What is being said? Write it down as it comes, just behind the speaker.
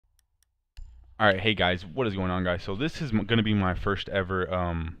Alright, hey guys, what is going on, guys? So this is going to be my first ever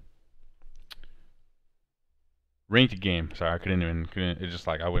ranked game. Sorry, I couldn't, it's just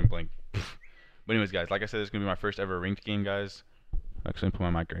like I went blank. But anyways, guys, like I said, it's going to be my first ever ranked game, guys. Actually, put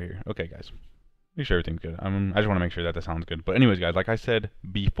my mic right here. Okay, guys. Make sure everything's good. I just want to make sure that that sounds good. But anyways, guys, like I said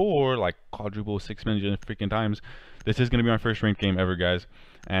before, like quadruple 6 million freaking times, this is going to be my first ranked game ever, guys.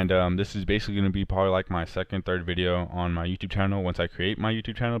 And this is basically going to be probably like my second, third video on my YouTube channel once I create my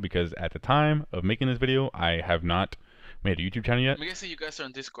YouTube channel, because at the time of making this video, I have not made a YouTube channel yet. I'm guessing you guys are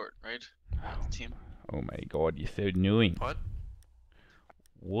on Discord, right? Team. Oh my god, you're so annoying. What?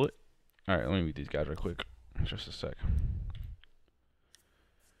 What? Alright, let me meet these guys real quick. Just a sec.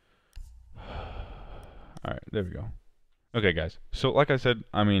 Alright, there we go. Okay, guys. So, like I said,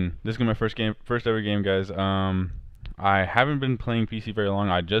 I mean, this is gonna be my first ever game, guys. I haven't been playing PC very long.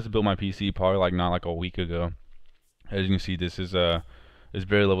 I just built my PC probably like not like a week ago. As you can see, this is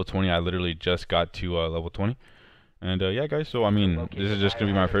barely level 20. I literally just got to level 20. And yeah, guys. So I mean, this is just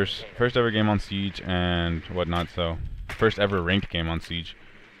gonna be my first ever game on Siege and whatnot. So, first ever ranked game on Siege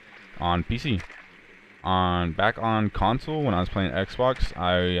on PC. Back on console when I was playing Xbox,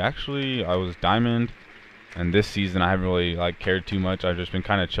 I was Diamond. And this season I haven't really like cared too much. I've just been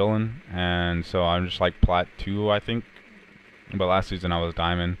kind of chilling, and so I'm just like plat 2, I think. But last season I was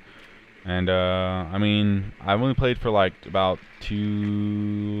Diamond, and I mean I've only played for like about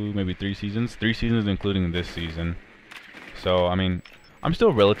 2, maybe 3 seasons. 3 seasons including this season. So I mean I'm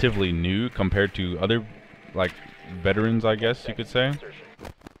still relatively new compared to other like veterans, I guess you could say.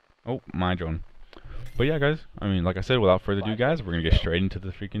 Oh, my drone. But yeah, guys. I mean, like I said, without further ado, guys, we're gonna get straight into the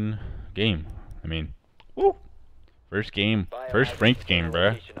freaking game. I mean. Woo! First game, first ranked game,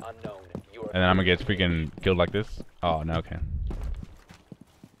 bruh. And then I'm gonna get freaking killed like this. Oh, no, okay.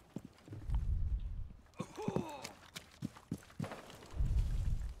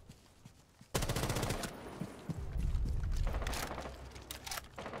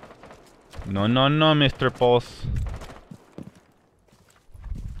 No, no, no, Mr. Boss.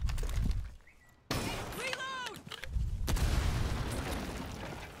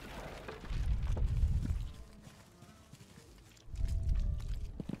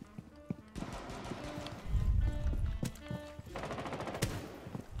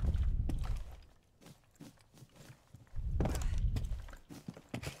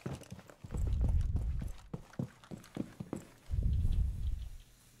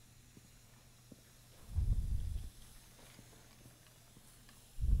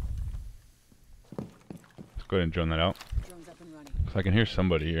 Go ahead and drone that out. So I can hear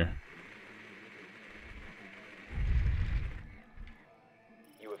somebody here.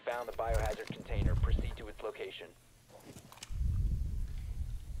 You have found the biohazard container. Proceed to its location.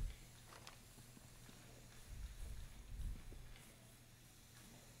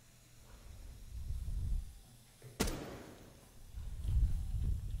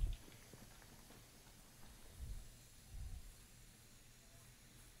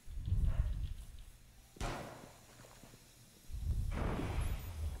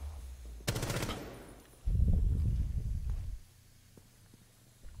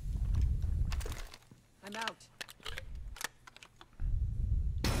 I'm out.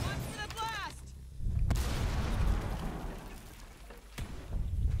 Watch for the blast!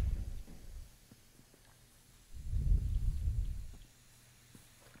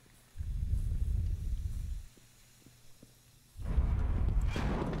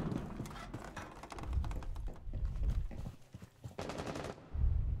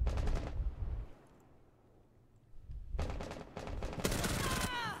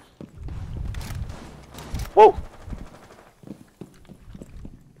 Whoa!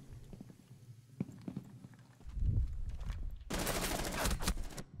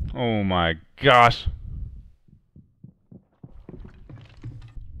 Oh my gosh.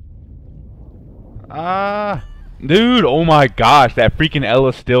 Dude, oh my gosh, that freaking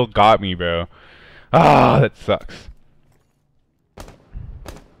Ella still got me, bro. That sucks.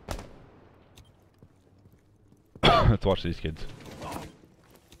 Let's watch these kids.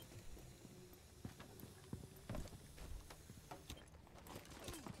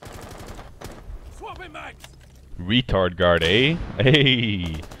 Retard guard, eh?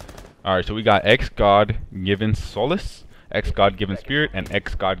 Hey! Alright, so we got X-God given Solace, X-God given Spirit, and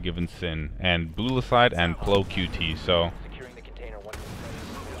X-God given Sin. And Blulicide and Plo QT, so...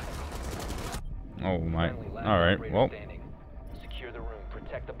 Oh my... Alright, well...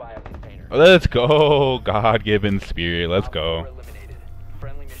 Let's go! God-given Spirit, let's go.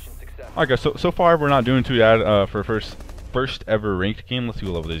 Alright guys, so far we're not doing too bad for first ever ranked game. Let's see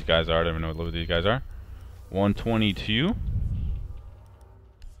what level these guys are. I don't even know what level these guys are. 122.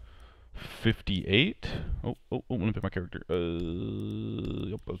 58. Oh, let me pick my character.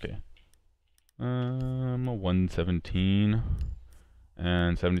 Yep, okay. A 117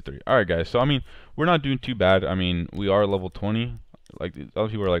 and 73. All right, guys. So I mean, we're not doing too bad. I mean, we are level 20. Like other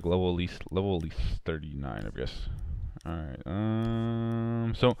people are like level at least 39, I guess. All right.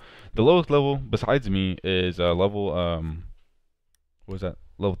 So the lowest level besides me is level what was that?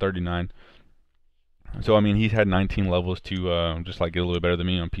 Level 39. So I mean, he's had 19 levels to just like get a little bit better than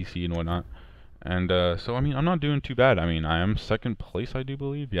me on PC and whatnot. And so I mean, I'm not doing too bad. I mean, I am second place, I do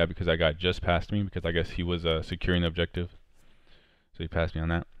believe. Yeah, because I got just past me because I guess he was securing the objective, so he passed me on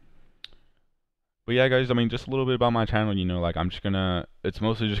that. But yeah, guys, I mean, just a little bit about my channel. You know, like it's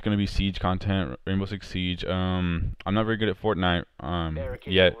mostly just gonna be Siege content, Rainbow Six Siege. I'm not very good at Fortnite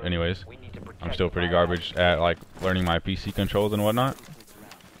yet. Anyways, I'm still pretty garbage at like learning my PC controls and whatnot.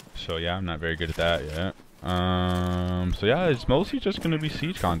 So yeah, I'm not very good at that yet. So yeah, it's mostly just gonna be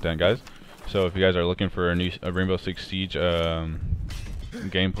Siege content, guys. So if you guys are looking for a Rainbow Six Siege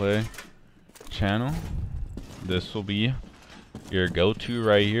gameplay channel, this will be your go-to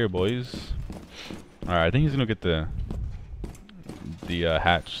right here, boys. All right, I think he's gonna get the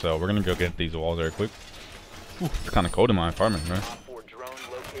hatch, so we're gonna go get these walls very quick. Ooh, it's kind of cold in my apartment, bro.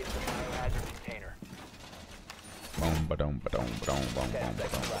 Boom, ba-dum, ba-dum, ba-dum, boom, boom, ba-dum, ba-dum,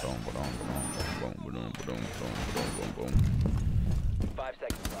 ba-dum, ba-dum, ba-dum, ba-dum, ba-dum, ba-dum, boom. 5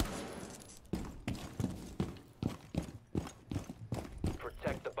 seconds left.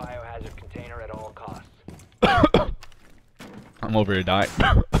 Protect the biohazard container at all costs. I'm over here dying.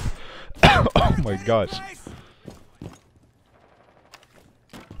 Oh my gosh.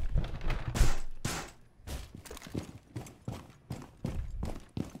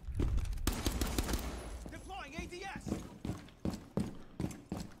 Deploying ADS.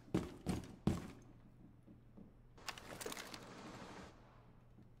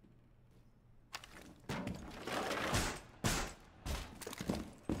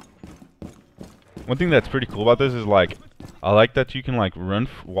 One thing that's pretty cool about this is like, I like that you can like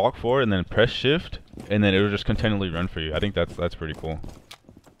walk forward and then press shift, and then it'll just continually run for you. I think that's pretty cool.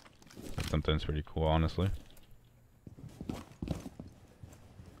 That's something that's pretty cool, honestly.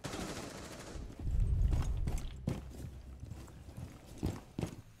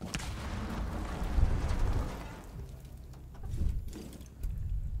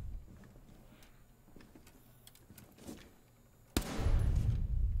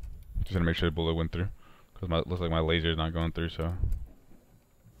 Just gonna make sure the bullet went through, because looks like my laser is not going through. So.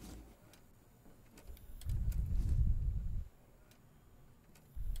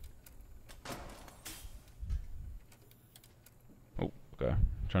 Oh, okay.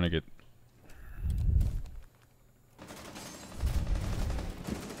 Trying to get.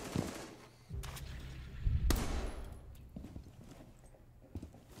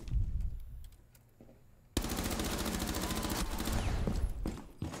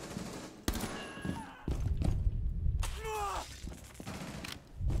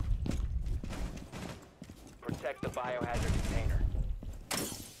 Protect the biohazard container.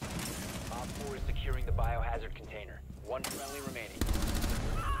 Op 4 is securing the biohazard container. One friendly remaining.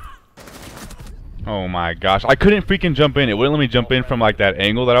 Oh my gosh, I couldn't freaking jump in. It wouldn't let me jump in from like that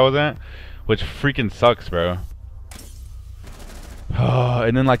angle that I was at, which freaking sucks, bro.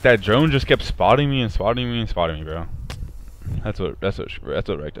 And then like that drone just kept spotting me and spotting me and spotting me, bro. That's what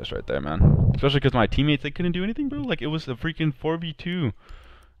wrecked us right there, man. Especially because my teammates, they couldn't do anything, bro. Like it was a freaking 4v2,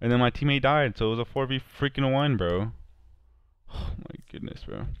 and then my teammate died, so it was a 4v freaking 1, bro. Oh my goodness,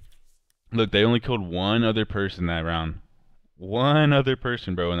 bro. Look, they only killed one other person that round. One other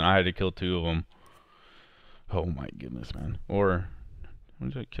person, bro, and I had to kill 2 of them. Oh my goodness, man. Or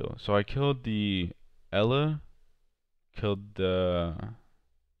what did I kill? So I killed the Ella. Killed the.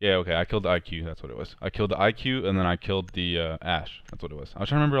 Yeah, okay. I killed the IQ. That's what it was. I killed the IQ, and then I killed the Ash. That's what it was. I was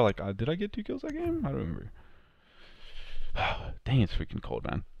trying to remember. Like, did I get 2 kills that game? I don't remember. Dang, it's freaking cold,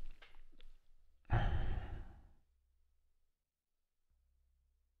 man.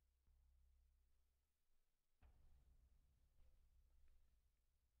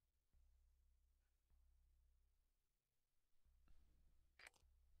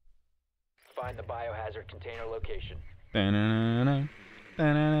 Find the biohazard container location. I'm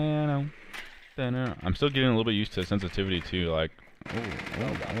still getting a little bit used to sensitivity too. Like, oh,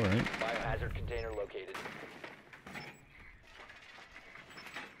 all right. Biohazard container located.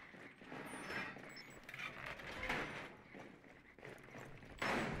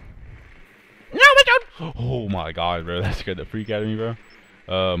 Oh my god, bro, that scared the freak out of me, bro.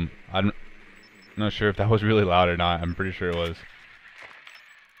 I'm not sure if that was really loud or not. I'm pretty sure it was.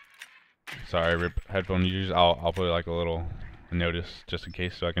 Sorry, RIP headphone users. I'll put like a little notice just in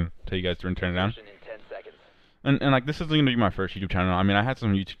case, so I can tell you guys to turn it down. Insertion in 10 seconds. And like, this isn't gonna be my first YouTube channel. I mean, I had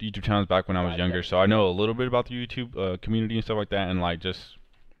some YouTube channels back when I was younger, so I know a little bit about the YouTube community and stuff like that. And like, just,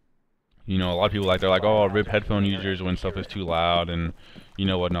 you know, a lot of people they're like, oh, rip headphone users when stuff is too loud, and you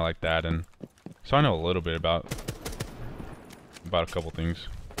know whatnot like that. And so I know a little bit about a couple things.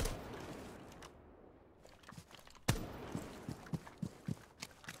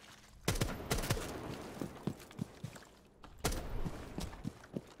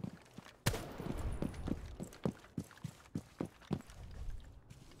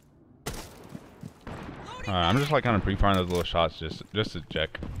 I'm just like kind of pre-firing those little shots just to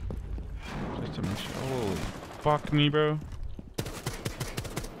check. Just to make sure. Holy fuck me, bro.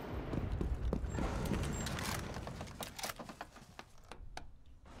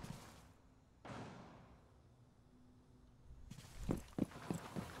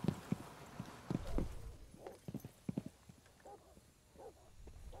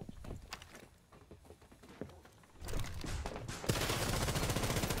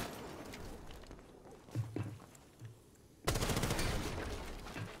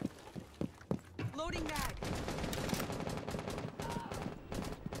 Loading mag.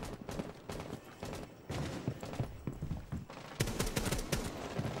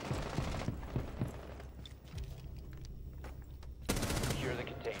 Secure the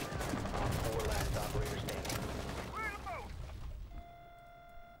container. Op 4 last operator standing.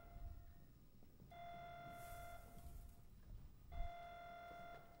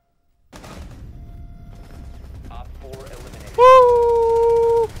 Op 4 eliminated.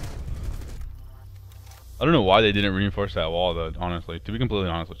 Woo! I don't know why they didn't reinforce that wall though, honestly. To be completely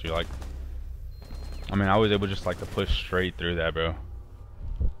honest with you, like, I mean, I was able just like to push straight through that, bro.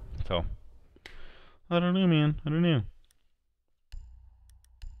 So, I don't know, man. I don't know.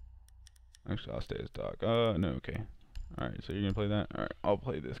 Actually, I'll stay as dog. No, okay. Alright, so you're gonna play that? Alright, I'll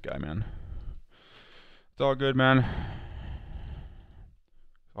play this guy, man. It's all good, man.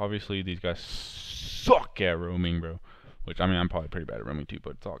 Obviously, these guys suck at roaming, bro. Which, I mean, I'm probably pretty bad at roaming too,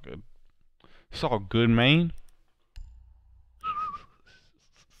 but it's all good. It's all good, man.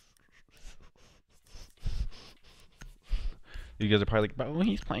 You guys are probably like, bro,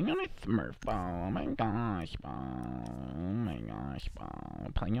 he's playing on a Smurf, bro. Oh my gosh, bro. Oh my gosh, bro.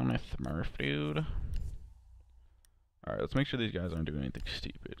 Playing on a Smurf, dude. Alright, let's make sure these guys aren't doing anything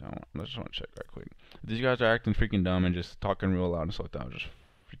stupid. I just want to check right quick. If these guys are acting freaking dumb and just talking real loud and stuff like that, I'll just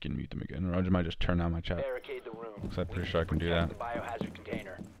freaking mute them again. Or I might just turn down my chat. Barricade the room. Because I'm pretty sure I can do that. The biohazard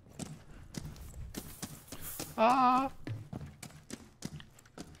container. Ah!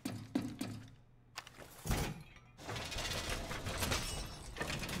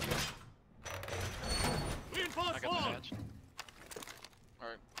 I got the hatch.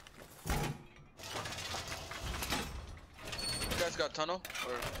 Alright. You guys got tunnel?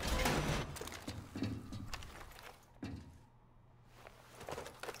 Or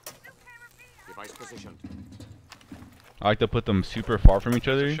Device positioned. I like to put them super far from each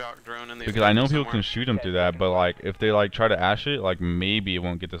other. shock drone in the Because I know people somewhere. can shoot them through that, but like if they like try to ash it, like maybe it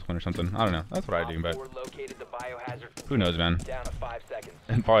won't get this one or something. I don't know. That's what I do, but Op 4 located the biohazard who knows, man? down to 5 seconds.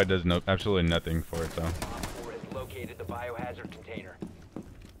 It probably does no absolutely nothing for it, so. Op 4 has located the biohazard container.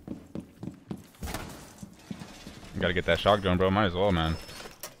 You gotta get that shock drone, bro. Might as well, man.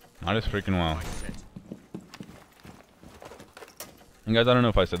 Might as freaking well. And guys, I don't know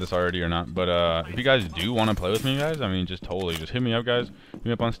if I said this already or not, but if you guys do want to play with me, guys, I mean, just totally, just hit me up, guys. Hit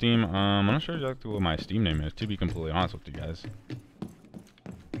me up on Steam. I'm not sure exactly what my Steam name is, to be completely honest with you guys.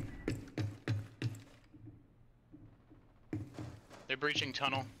 They're breaching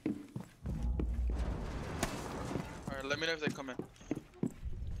tunnel. Alright, let me know if they come in.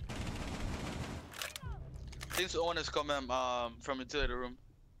 Since Owen is coming from utility room.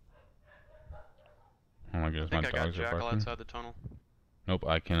 Oh my goodness, my dogs are barking. outside the tunnel. Nope,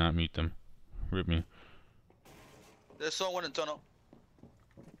 I cannot mute them. Rip me. There's someone in tunnel.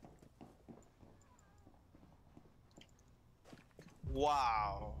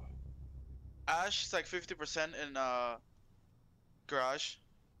 Wow. Ash is like 50% in garage.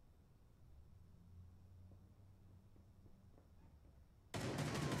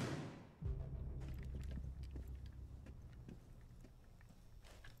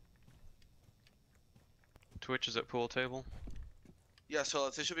 Twitch is at pool table. Yeah, so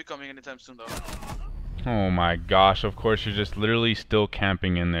they should be coming anytime soon though. Oh my gosh, of course you're just literally still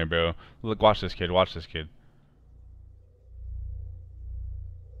camping in there, bro. Look, watch this kid, watch this kid.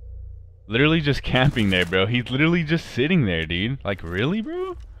 Literally just camping there, bro. He's literally just sitting there, dude. Like, really,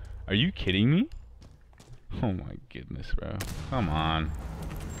 bro? Are you kidding me? Oh my goodness, bro. Come on.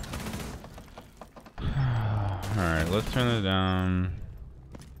 Alright, let's turn this down.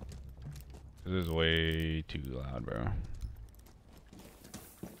 This is way too loud, bro.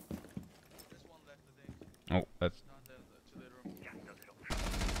 There's one left, I think. Oh, that's Not to the room.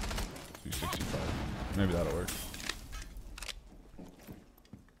 265. Maybe that'll work.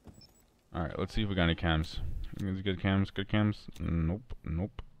 Alright, let's see if we got any cams. These good cams, good cams? Nope,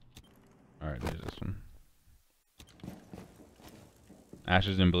 nope. Alright, there's this one.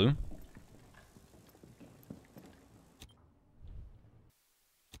 Ashes in blue.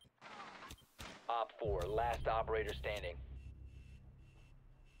 Op 4, last operator standing.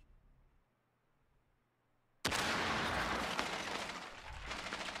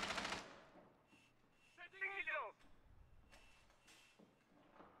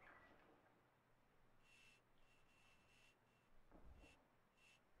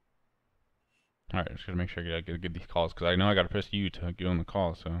 Alright, just gotta make sure I get these calls, because I know I gotta press U to get on the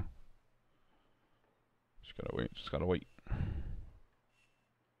call, so. Just gotta wait.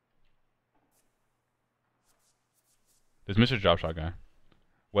 There's Mr. Drop Shot guy.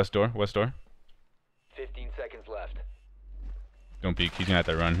 West door, west door. 15 seconds left. Don't peek, he's gonna have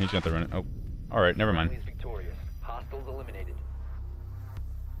to run, he's gonna have to run. Oh, alright, never mind. Friendly is victorious. Hostiles eliminated.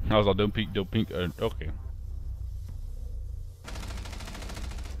 I was all, don't peek, okay.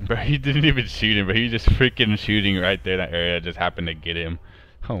 Bro, he didn't even shoot him, but he was just freaking shooting right there in that area. Just happened to get him.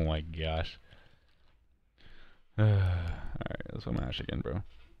 Oh my gosh. Alright, let's go mash again, bro.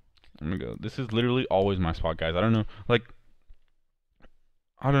 Let me go. This is literally always my spot, guys. I don't know. Like,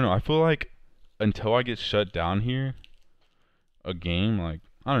 I don't know. I feel like until I get shut down here, a game, like,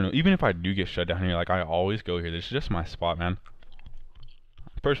 I don't know. Even if I do get shut down here, like, I always go here. This is just my spot, man.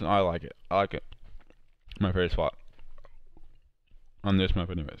 Personally, I like it. I like it. My favorite spot on this map,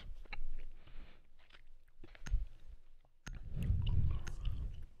 anyways.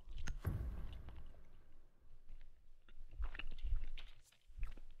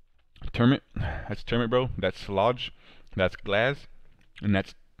 Termit, that's Termit, bro. That's Lodge, that's Glass, and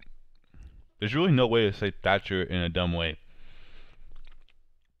that's. There's really no way to say Thatcher in a dumb way.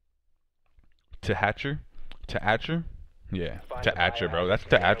 To Hatcher, yeah, Find to the Hatcher, bro. biohazard That's to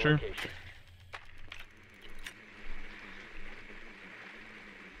container Hatcher. location.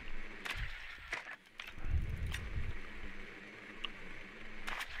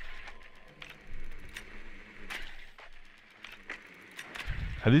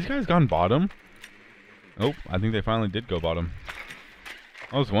 Have these guys gone bottom? Oh, I think they finally did go bottom.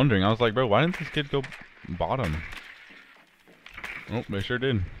 I was wondering. I was like, bro, why didn't this kid go bottom? Oh, they sure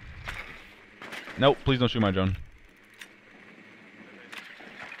did. Nope, please don't shoot my drone.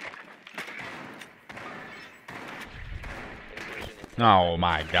 Insertion in Oh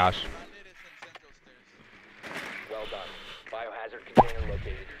my gosh. Bandit is in central stairs. Well done. Biohazard container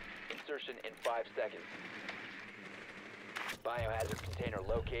located. Insertion in 5 seconds. Biohazard container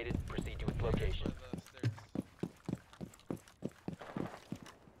located. Proceed to its location. For the stairs.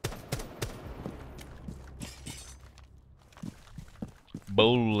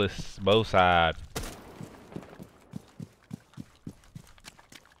 Bolus, bow side.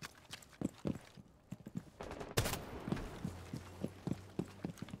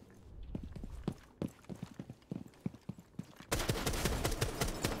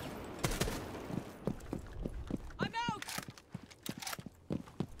 I'm out.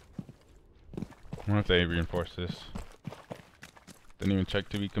 I wonder if they reinforce this. Didn't even check,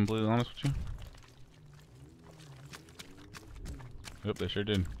 to be completely honest with you. Yep, they sure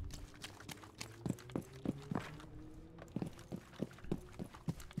did.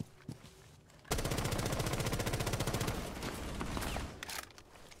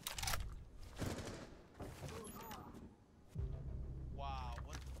 Wow,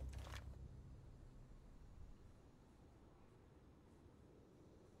 what?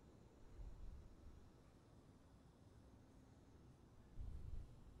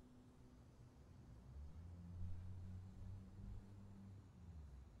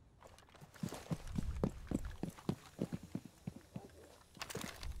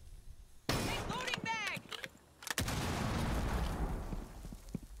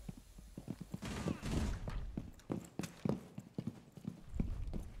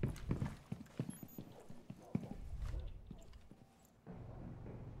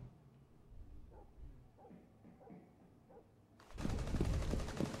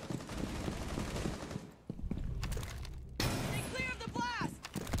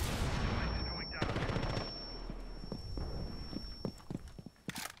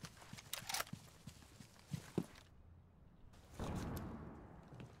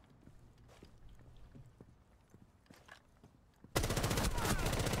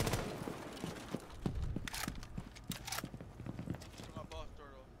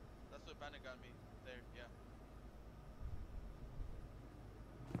 got me. There, yeah.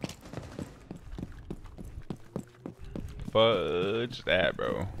 Fudge that,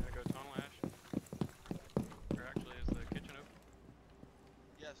 bro. Gotta go tunnel, Ash. Or actually, is the kitchen open?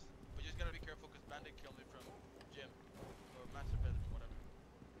 Yes. We just gotta be careful because Bandit killed me from gym. Or master bedroom, whatever.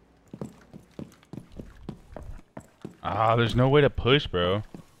 Ah, there's no way to push, bro.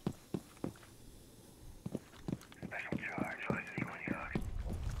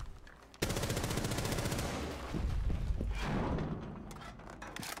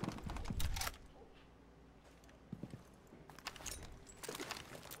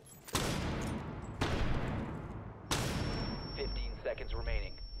 Seconds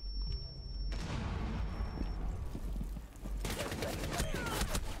remaining. 10 seconds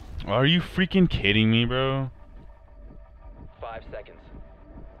remaining. Are you freaking kidding me, bro? 5 seconds.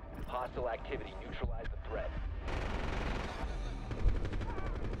 Hostile activity. Neutralize the threat.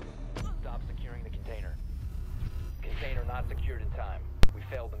 Stop securing the container. Container not secured in time. We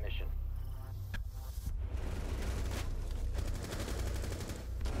failed the mission.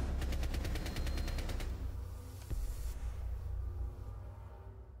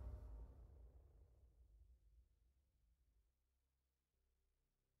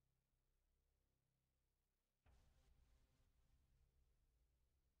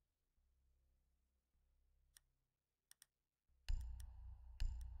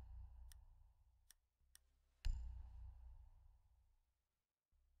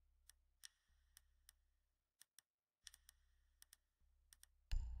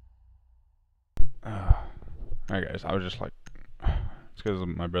 Alright, guys. I was just like, it's because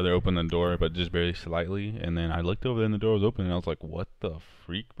my brother opened the door, but just very slightly, and then I looked over there and the door was open, and I was like, what the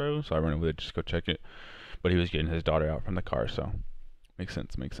freak, bro? So I ran over there just to go check it, but he was getting his daughter out from the car, so makes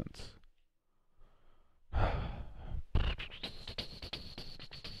sense, makes sense.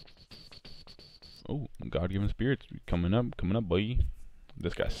 Oh, God-given spirits coming up, boy.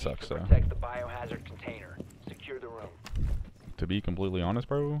 This guy sucks, though. Protect the biohazard container. Secure the room. To be completely honest,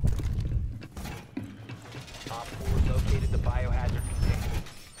 bro. Op 4 located the biohazard container.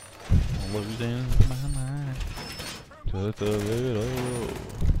 Losing my mind. Just a little.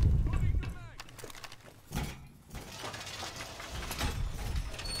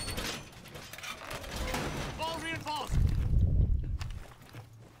 All reinforced.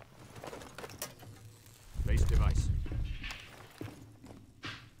 Base device.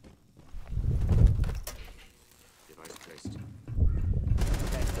 Device placed.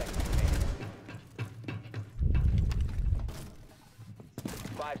 10 seconds remaining.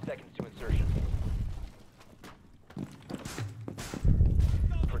 5 seconds to insertion.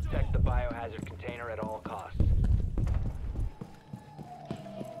 Protect the biohazard container at all costs.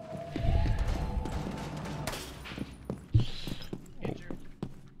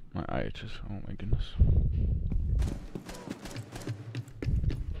 My eye itches. Oh my goodness.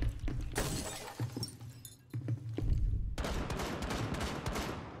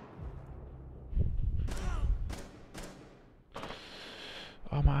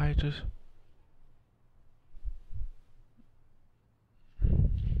 Oh my eye itches.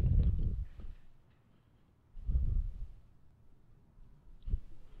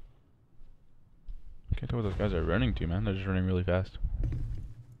 Can't tell where those guys are running to, man. They're just running really fast.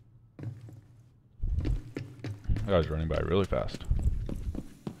 That guy's running by really fast.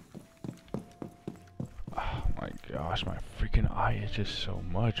 Oh my gosh, my freaking eye itches so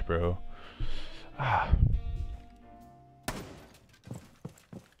much, bro. Ah.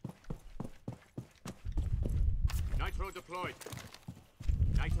 Nitro deployed.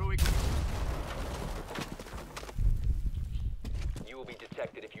 Nitro ignited. You will be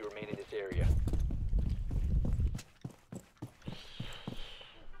detected if you remain in this area.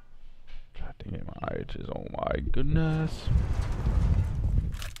 God dang it, my eye itches. Oh my goodness.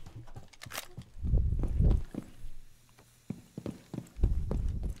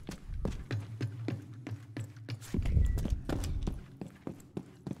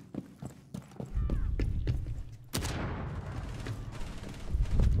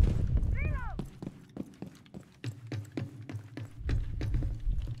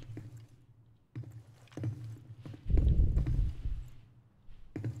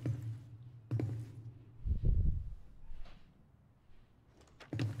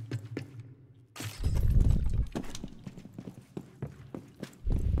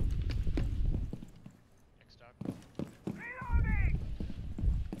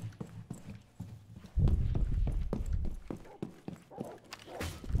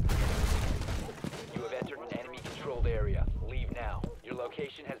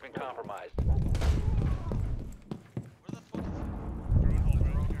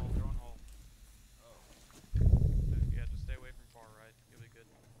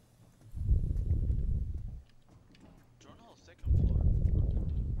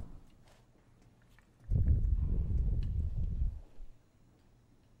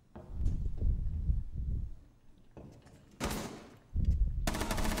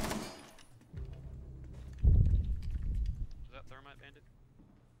 that thermite bandit?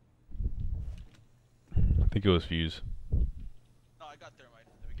 I think it was Fuse. No, I got thermite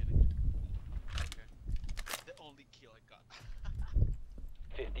in the beginning. Okay. The only kill I got.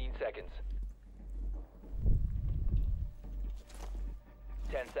 15 seconds.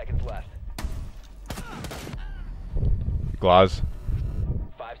 10 seconds left. Glaz.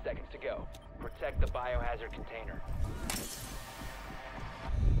 5 seconds to go. Protect the biohazard container.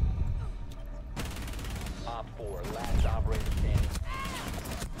 Op 4, last operator standing.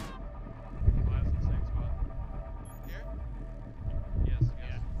 Last in the same spot. Here? Yes,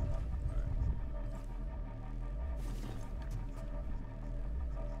 yes.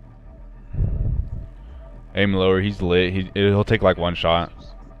 Aim lower. He's lit. He'll take like one shot.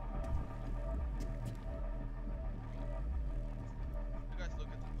 You guys look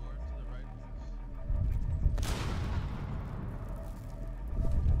at the door to the right.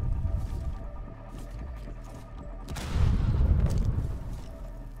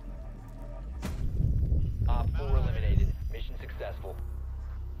 Op 4 eliminated. Mission successful.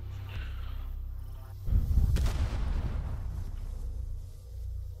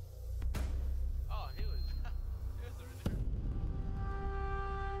 Oh, he was. He was already there.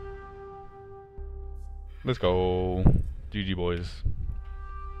 Let's go. GG boys.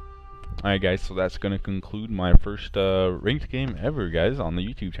 Alright guys, so that's gonna conclude my first ranked game ever, guys, on the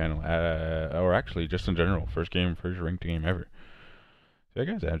YouTube channel. Or actually just in general. First ranked game ever. So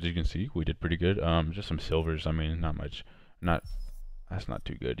yeah guys, as you can see, we did pretty good. Just some silvers, I mean, not much. That's not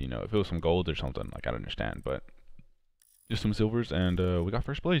too good, you know. If it was some gold or something, like, I'd understand, but just some silvers, and we got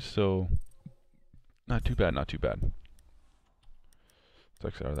first place, so not too bad, not too bad.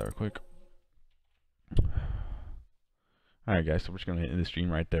 Let's exit out of that real quick. Alright guys, so we're just gonna end the stream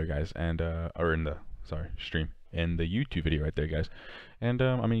right there, guys, and or in the stream, in the YouTube video right there, guys. And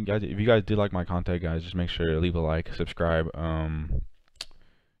I mean, guys, if you guys did like my content, guys, just make sure to leave a like, subscribe.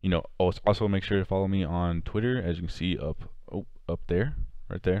 You know, also make sure to follow me on Twitter, as you can see up there,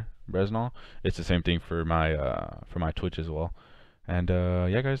 right there, Bresnal. It's the same thing for my Twitch as well. And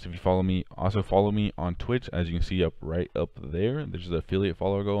yeah guys, if you follow me, also follow me on Twitch, as you can see right up there. There's the affiliate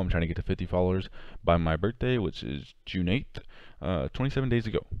follower goal. I'm trying to get to 50 followers by my birthday, which is June 8th, 27 days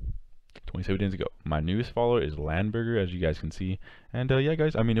ago. 27 days ago. My newest follower is Landburger, as you guys can see. And yeah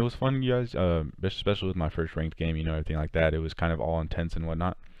guys, I mean, it was fun, you guys, especially with my first ranked game, you know, everything like that. It was kind of all intense and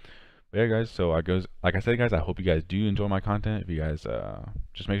whatnot. But yeah guys, so like I said guys, I hope you guys do enjoy my content. If you guys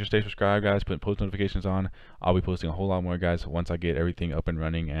just make sure to stay subscribed, guys, put post notifications on. I'll be posting a whole lot more, guys, once I get everything up and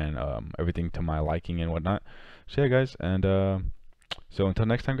running and everything to my liking and whatnot. So yeah guys, and so until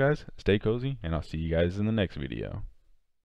next time guys, stay cozy, and I'll see you guys in the next video.